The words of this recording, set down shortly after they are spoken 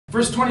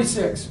Verse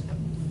 26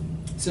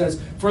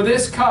 says, for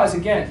this cause,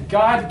 again,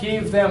 God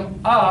gave them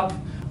up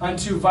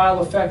unto vile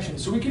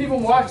affections. So we can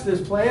even watch this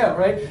play out,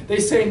 right? They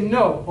say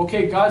no.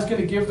 Okay, God's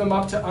going to give them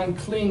up to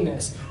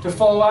uncleanness, to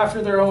follow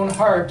after their own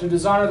heart, to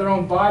dishonor their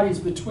own bodies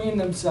between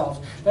themselves.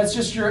 That's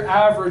just your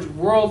average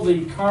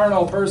worldly,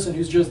 carnal person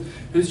who's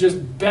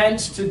just bent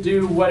to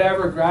do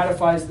whatever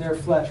gratifies their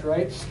flesh,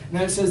 right? And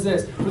then it says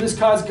this, for this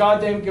cause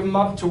God gave them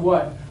up to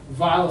what?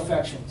 Vile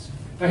affections.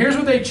 Now here's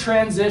where they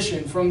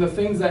transition from the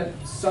things that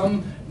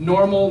some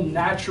normal,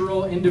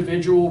 natural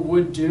individual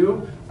would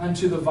do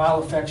unto the vile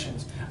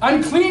affections.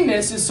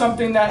 Uncleanness is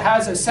something that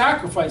has a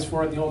sacrifice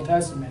for in the Old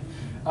Testament.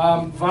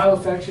 Vile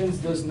affections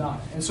does not.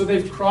 And so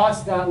they've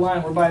crossed that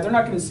line whereby they're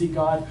not going to see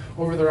God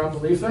over their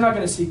unbelief. They're not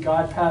going to see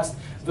God past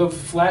the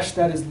flesh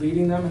that is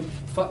leading them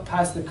and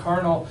past the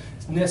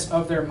carnalness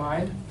of their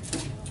mind.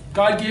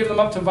 God gave them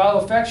up to vile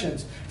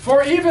affections.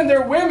 For even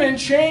their women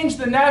changed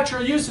the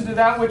natural use into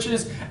that which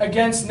is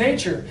against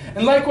nature.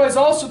 And likewise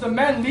also the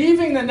men,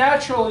 leaving the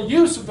natural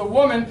use of the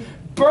woman,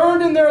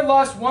 burned in their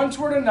lust one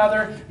toward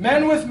another,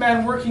 men with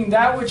men, working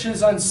that which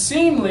is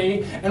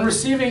unseemly, and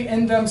receiving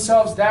in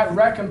themselves that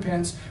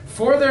recompense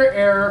for their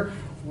error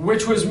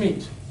which was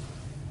meet.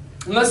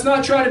 And let's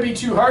not try to be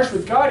too harsh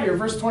with God here.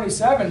 Verse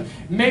 27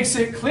 makes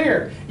it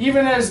clear.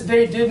 Even as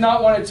they did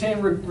not want to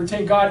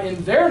retain God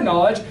in their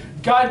knowledge,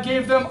 God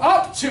gave them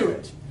up to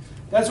it.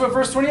 That's what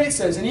verse 28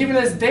 says. And even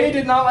as they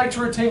did not like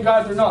to retain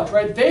God in their knowledge,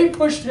 right? They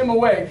pushed him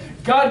away.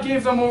 God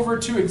gave them over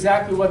to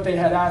exactly what they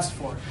had asked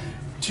for.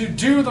 To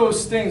do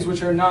those things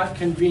which are not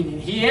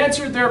convenient. He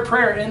answered their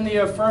prayer in the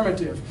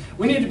affirmative.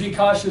 We need to be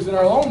cautious in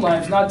our own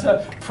lives, not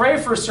to pray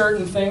for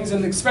certain things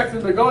and expect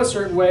them to go a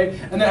certain way,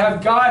 and then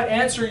have God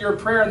answer your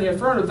prayer in the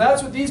affirmative.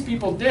 That's what these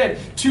people did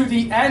to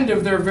the end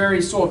of their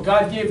very soul.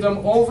 God gave them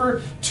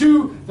over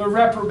to the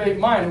reprobate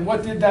mind. And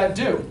what did that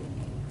do?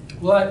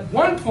 Well, at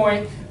one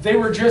point, they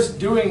were just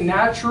doing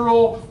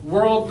natural,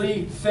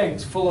 worldly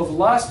things, full of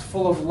lust,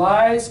 full of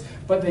lies,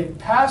 but they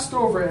passed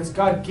over as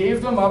God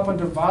gave them up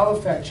unto vile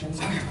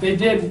affections. They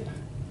did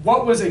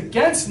what was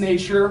against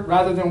nature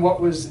rather than what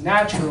was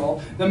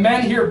natural. The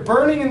men here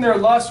burning in their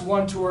lust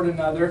one toward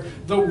another.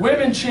 The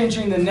women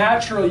changing the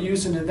natural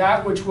use into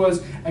that which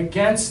was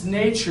against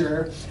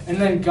nature. And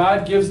then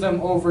God gives them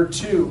over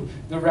to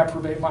the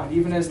reprobate mind,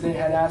 even as they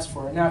had asked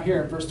for it. Now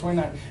here in verse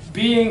 29,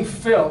 being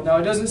filled. Now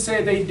it doesn't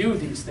say they do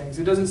these things.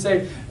 It doesn't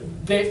say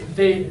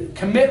they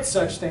commit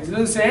such things. It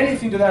doesn't say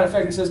anything to that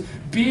effect. It says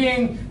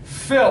being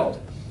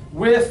filled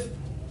with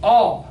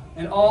all.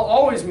 And all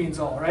always means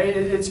all, right?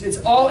 It's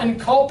all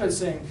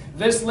encompassing.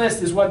 This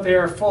list is what they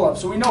are full of.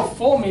 So we know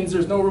full means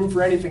there's no room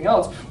for anything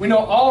else. We know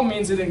all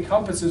means it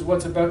encompasses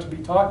what's about to be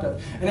talked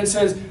of. And it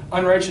says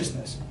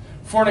unrighteousness,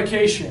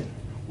 fornication,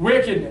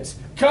 wickedness,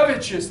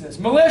 covetousness,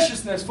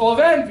 maliciousness, full of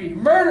envy,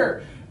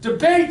 murder,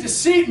 debate,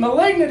 deceit,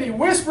 malignity,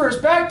 whisperers,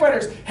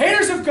 backbiters,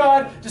 haters of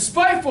God,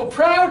 despiteful,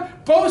 proud,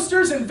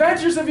 boasters,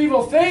 inventors of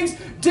evil things,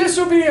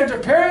 disobedient to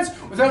parents,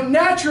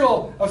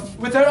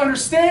 without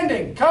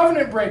understanding,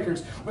 covenant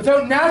breakers,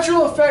 without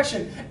natural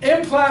affection,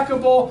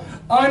 implacable,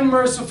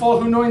 unmerciful,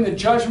 who knowing the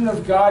judgment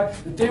of God,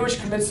 that they which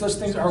commit such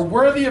things are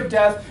worthy of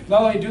death,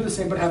 not only do the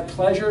same, but have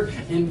pleasure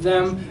in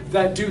them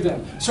that do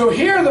them. So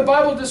here the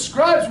Bible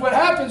describes what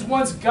happens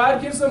once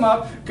God gives them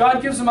up,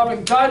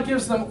 and God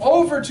gives them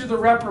over to the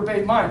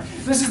reprobate mind.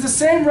 This is the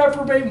same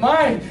reprobate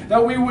mind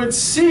that we would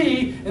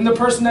see in the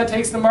person that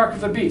takes the mark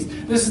of the beast.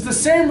 This is the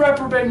same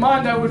reprobate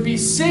mind that would be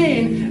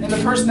seen in the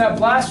person that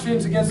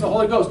blasphemes against the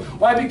Holy Ghost.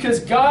 Why? Because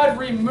God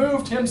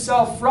removed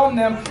himself from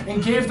them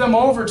and gave them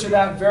over to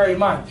that very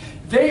mind.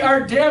 They are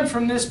damned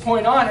from this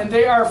point on, and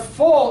they are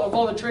full of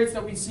all the traits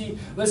that we see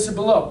listed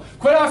below.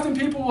 Quite often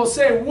people will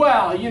say,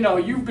 well, you know,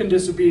 you've been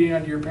disobedient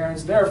unto your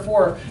parents,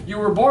 therefore you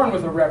were born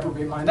with a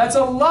reprobate mind. That's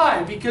a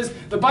lie, because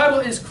the Bible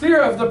is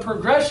clear of the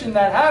progression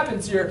that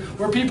happens here,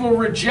 where people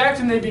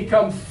reject and they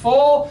become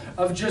full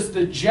of just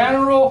the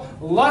general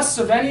lusts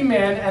of any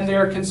man, and they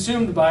are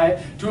consumed by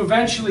it, to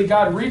eventually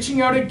God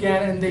reaching out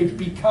again, and they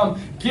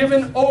become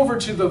given over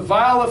to the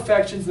vile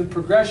affections. The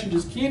progression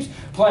just keeps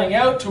playing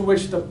out, to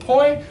which the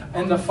point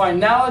and the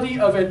finality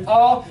of it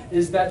all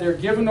is that they're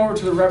given over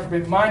to the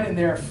reprobate mind, and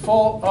they are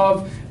full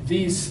of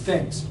these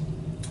things.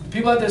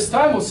 People at this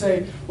time will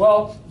say,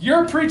 well,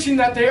 you're preaching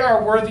that they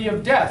are worthy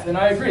of death. And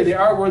I agree, they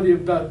are worthy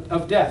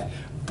of death.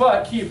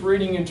 But keep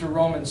reading into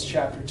Romans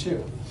chapter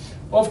 2.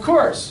 Well, of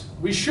course,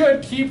 we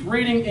should keep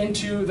reading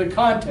into the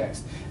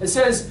context. It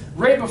says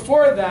right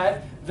before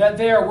that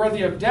they are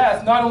worthy of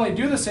death, not only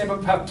do the same,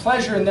 but have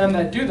pleasure in them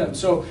that do them.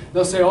 So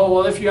they'll say, oh,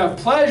 well, if you have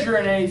pleasure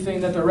in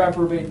anything that the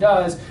reprobate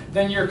does,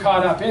 then you're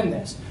caught up in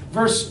this.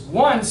 Verse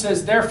 1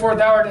 says, therefore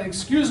thou art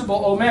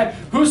inexcusable, O man,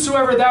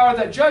 whosoever thou art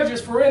that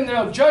judgest, for in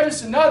thou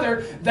judgest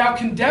another, thou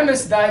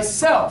condemnest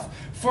thyself.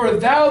 For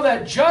thou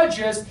that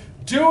judgest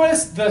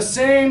doest the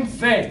same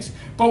things.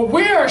 But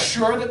we are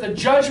sure that the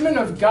judgment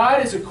of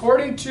God is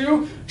according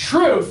to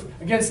truth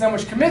against them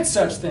which commit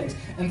such things.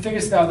 And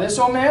thinkest thou this,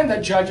 O man,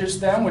 that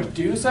judgest them which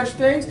do such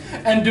things,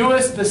 and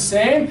doest the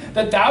same,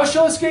 that thou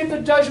shalt escape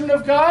the judgment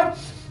of God?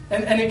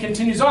 And it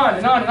continues on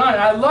and on and on.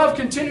 And I love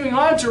continuing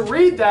on to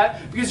read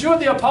that, because you know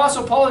what the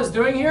Apostle Paul is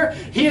doing here?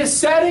 He is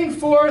setting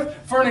forth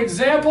for an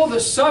example the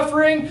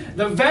suffering,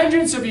 the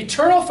vengeance of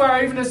eternal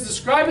fire, even as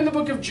described in the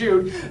book of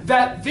Jude,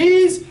 that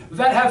these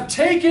that have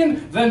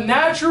taken the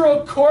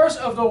natural course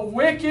of the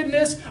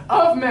wickedness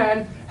of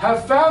men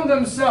have found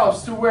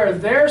themselves to where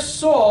their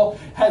soul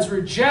has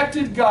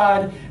rejected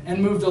God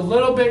and moved a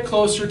little bit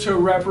closer to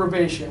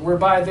reprobation,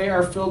 whereby they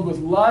are filled with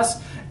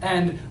lust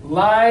and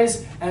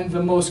lies and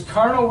the most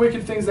carnal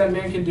wicked things that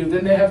man can do.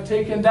 Then they have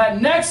taken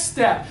that next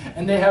step,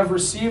 and they have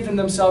received in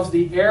themselves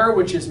the error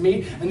which is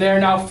meat, and they are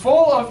now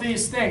full of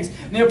these things.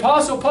 And the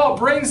Apostle Paul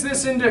brings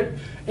this into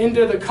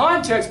the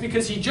context,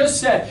 because he just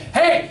said,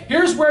 hey,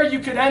 here's where you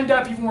could end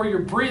up even where you're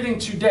breathing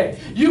today.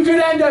 You could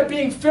end up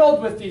being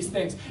filled with these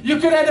things. You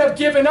could end up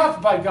given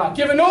up by God,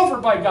 given over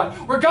by God,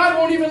 where God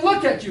won't even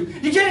look at you.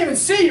 He can't even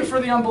see you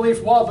for the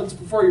unbelief wall that's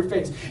before your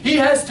face. He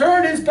has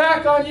turned his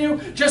back on you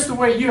just the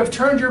way you have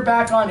turned your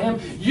back on him.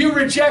 You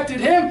rejected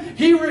him.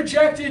 He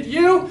rejected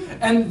you.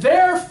 And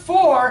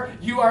therefore,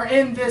 you are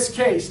in this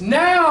case.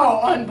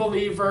 Now,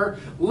 unbeliever,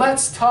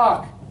 let's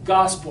talk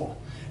gospel.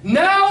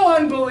 Now,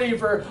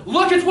 unbeliever,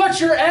 look at what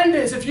your end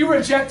is if you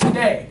reject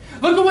today.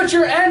 Look at what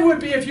your end would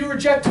be if you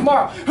reject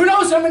tomorrow. Who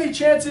knows how many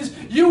chances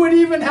you would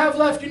even have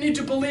left? You need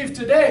to believe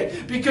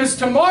today, because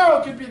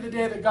tomorrow could be the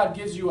day that God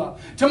gives you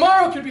up.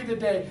 Tomorrow could be the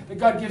day that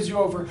God gives you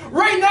over.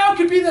 Right now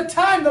could be the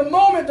time, the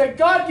moment that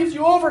God gives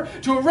you over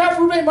to a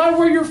reprobate mind,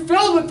 where you're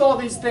filled with all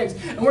these things,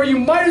 and where you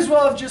might as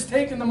well have just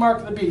taken the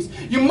mark of the beast.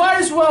 You might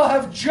as well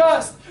have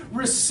just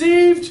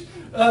received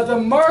the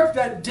mark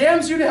that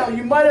damns you to hell.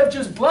 You might have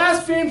just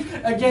blasphemed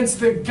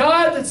against the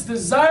God that's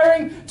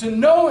desiring to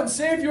know and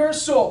save your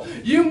soul.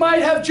 You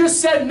might have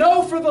just said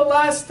no for the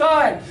last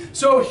time.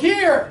 So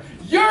here,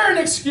 you're an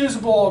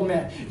excusable old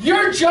man.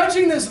 You're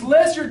judging this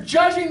list. You're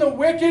judging the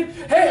wicked.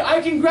 Hey,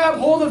 I can grab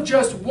hold of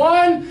just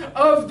one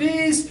of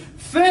these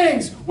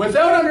things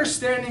without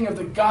understanding of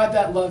the God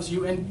that loves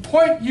you, and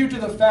point you to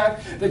the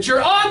fact that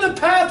you're on the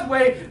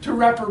pathway to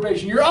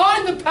reprobation. You're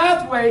on the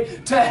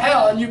pathway to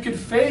hell, and you could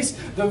face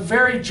the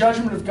very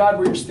judgment of God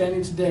where you're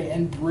standing today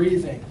and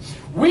breathing.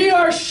 We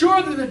are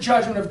sure that the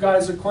judgment of God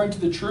is according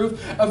to the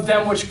truth of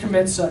them which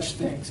commit such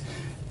things.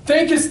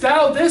 Thinkest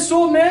thou this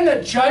old man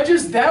that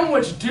judges them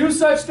which do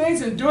such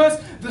things and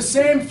doeth the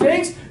same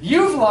things?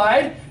 You've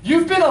lied.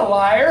 You've been a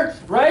liar,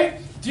 right?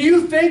 Do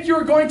you think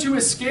you're going to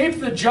escape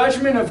the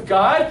judgment of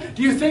God?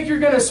 Do you think you're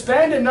going to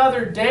spend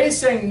another day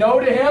saying no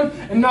to Him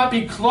and not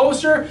be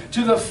closer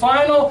to the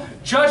final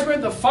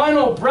judgment, the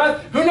final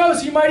breath? Who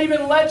knows? He might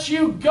even let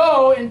you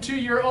go into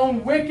your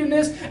own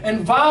wickedness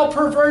and vile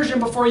perversion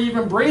before you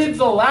even breathe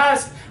the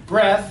last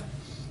breath.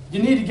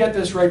 You need to get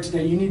this right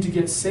today. You need to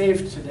get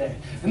saved today.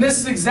 And this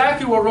is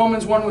exactly what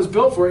Romans 1 was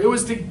built for. It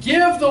was to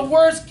give the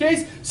worst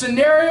case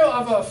scenario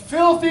of a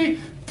filthy,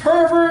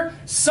 pervert,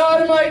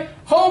 sodomite,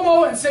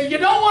 homo, and say, you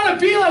don't want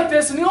to be like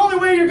this, and the only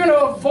way you're going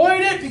to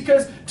avoid it,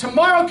 because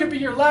tomorrow could be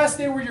your last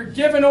day where you're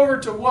given over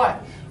to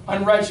what?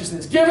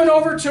 Unrighteousness. Given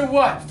over to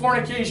what?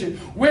 Fornication,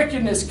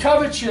 wickedness,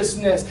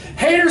 covetousness,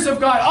 haters of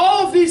God.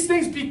 All of these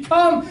things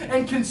become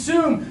and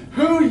consume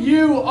who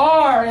you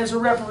are as a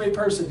reprobate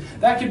person.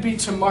 That could be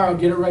tomorrow.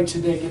 Get it right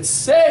today. Get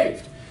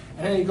saved.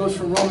 And then he goes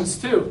from Romans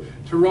 2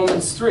 to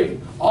Romans 3.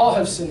 All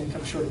have sinned and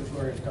come short of the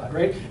glory of God,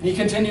 right? And he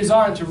continues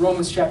on to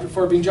Romans chapter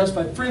 4, being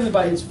justified freely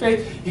by his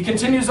faith. He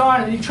continues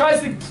on and he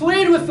tries to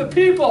plead with the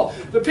people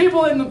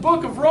in the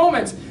book of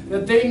Romans,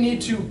 that they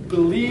need to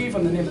believe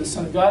on the name of the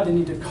Son of God. They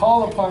need to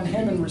call upon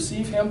Him and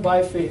receive Him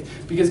by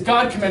faith. Because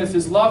God commendeth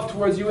His love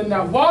towards you, and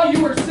that while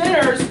you were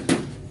sinners,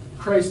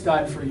 Christ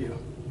died for you.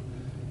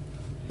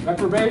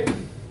 Reprobate,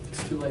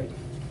 it's too late.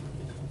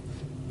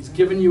 He's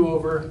given you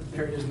over.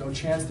 There is no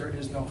chance. There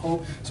is no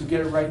hope. So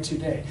get it right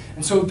today.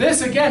 And so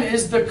this, again,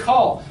 is the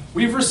call.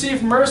 We've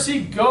received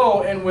mercy.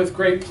 Go, and with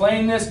great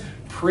plainness,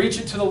 preach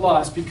it to the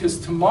lost,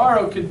 because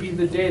tomorrow could be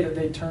the day that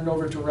they turned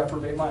over to a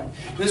reprobate mind.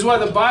 This is why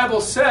the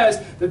Bible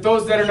says that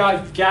those that are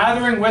not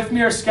gathering with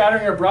me are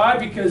scattering abroad,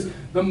 because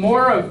the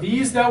more of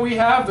these that we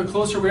have, the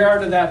closer we are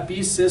to that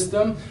beast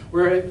system,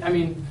 where,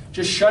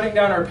 just shutting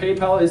down our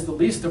PayPal is the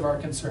least of our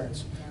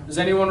concerns. Does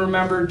anyone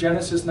remember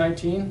Genesis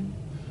 19?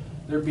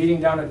 They're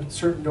beating down a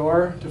certain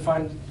door to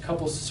find a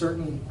couple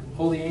certain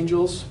holy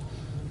angels.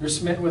 They're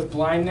smitten with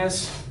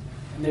blindness,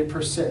 and they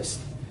persist.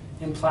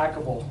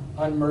 Implacable,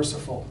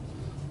 unmerciful.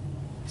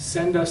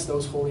 Send us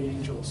those holy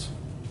angels,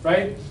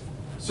 right?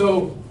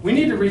 So we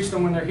need to reach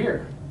them when they're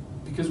here.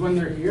 Because when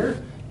they're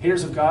here,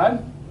 haters of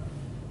God,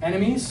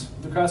 enemies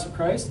of the cross of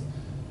Christ,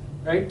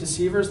 right?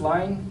 Deceivers,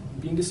 lying,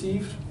 being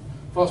deceived,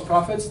 false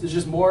prophets. There's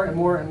just more and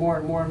more and more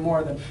and more and more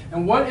of them.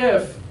 And what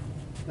if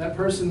that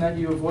person that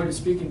you avoided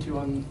speaking to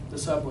on the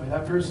subway,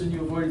 that person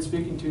you avoided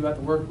speaking to at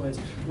the workplace,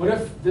 what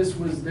if this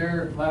was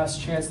their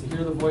last chance to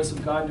hear the voice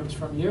of God and it was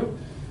from you,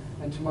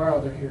 and tomorrow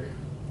they're here?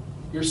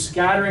 You're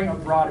scattering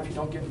abroad if you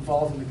don't get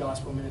involved in the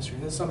gospel ministry.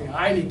 And this is something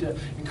I need to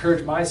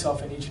encourage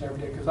myself in each and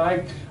every day, because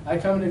I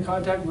come into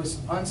contact with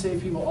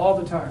unsaved people all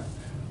the time.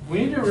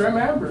 We need to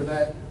remember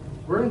that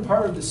we're in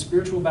part of the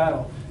spiritual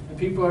battle, and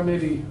people are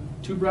maybe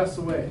 2 breaths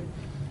away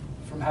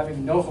from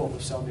having no hope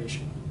of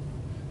salvation.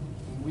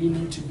 We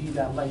need to be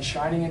that light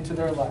shining into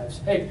their lives.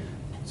 Hey,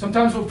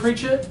 sometimes we'll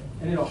preach it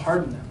and it'll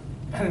harden them.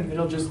 And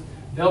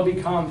they'll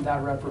become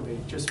that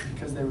reprobate just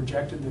because they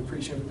rejected the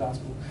preaching of the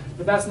gospel.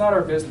 But that's not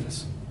our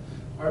business.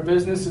 Our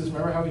business is,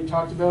 remember how we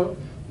talked about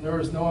there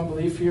was no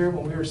unbelief here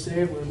when we were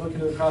saved, we were looking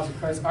to the cross of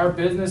Christ. Our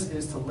business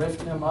is to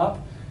lift him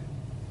up,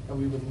 that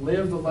we would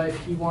live the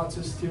life he wants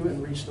us to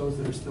and reach those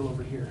that are still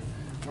over here.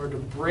 In order to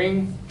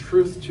bring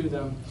truth to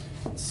them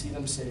and see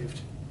them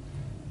saved.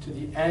 To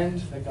the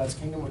end that God's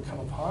kingdom would come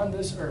upon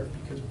this earth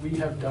because we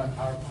have done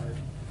our part.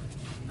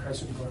 And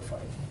Christ would be glorified.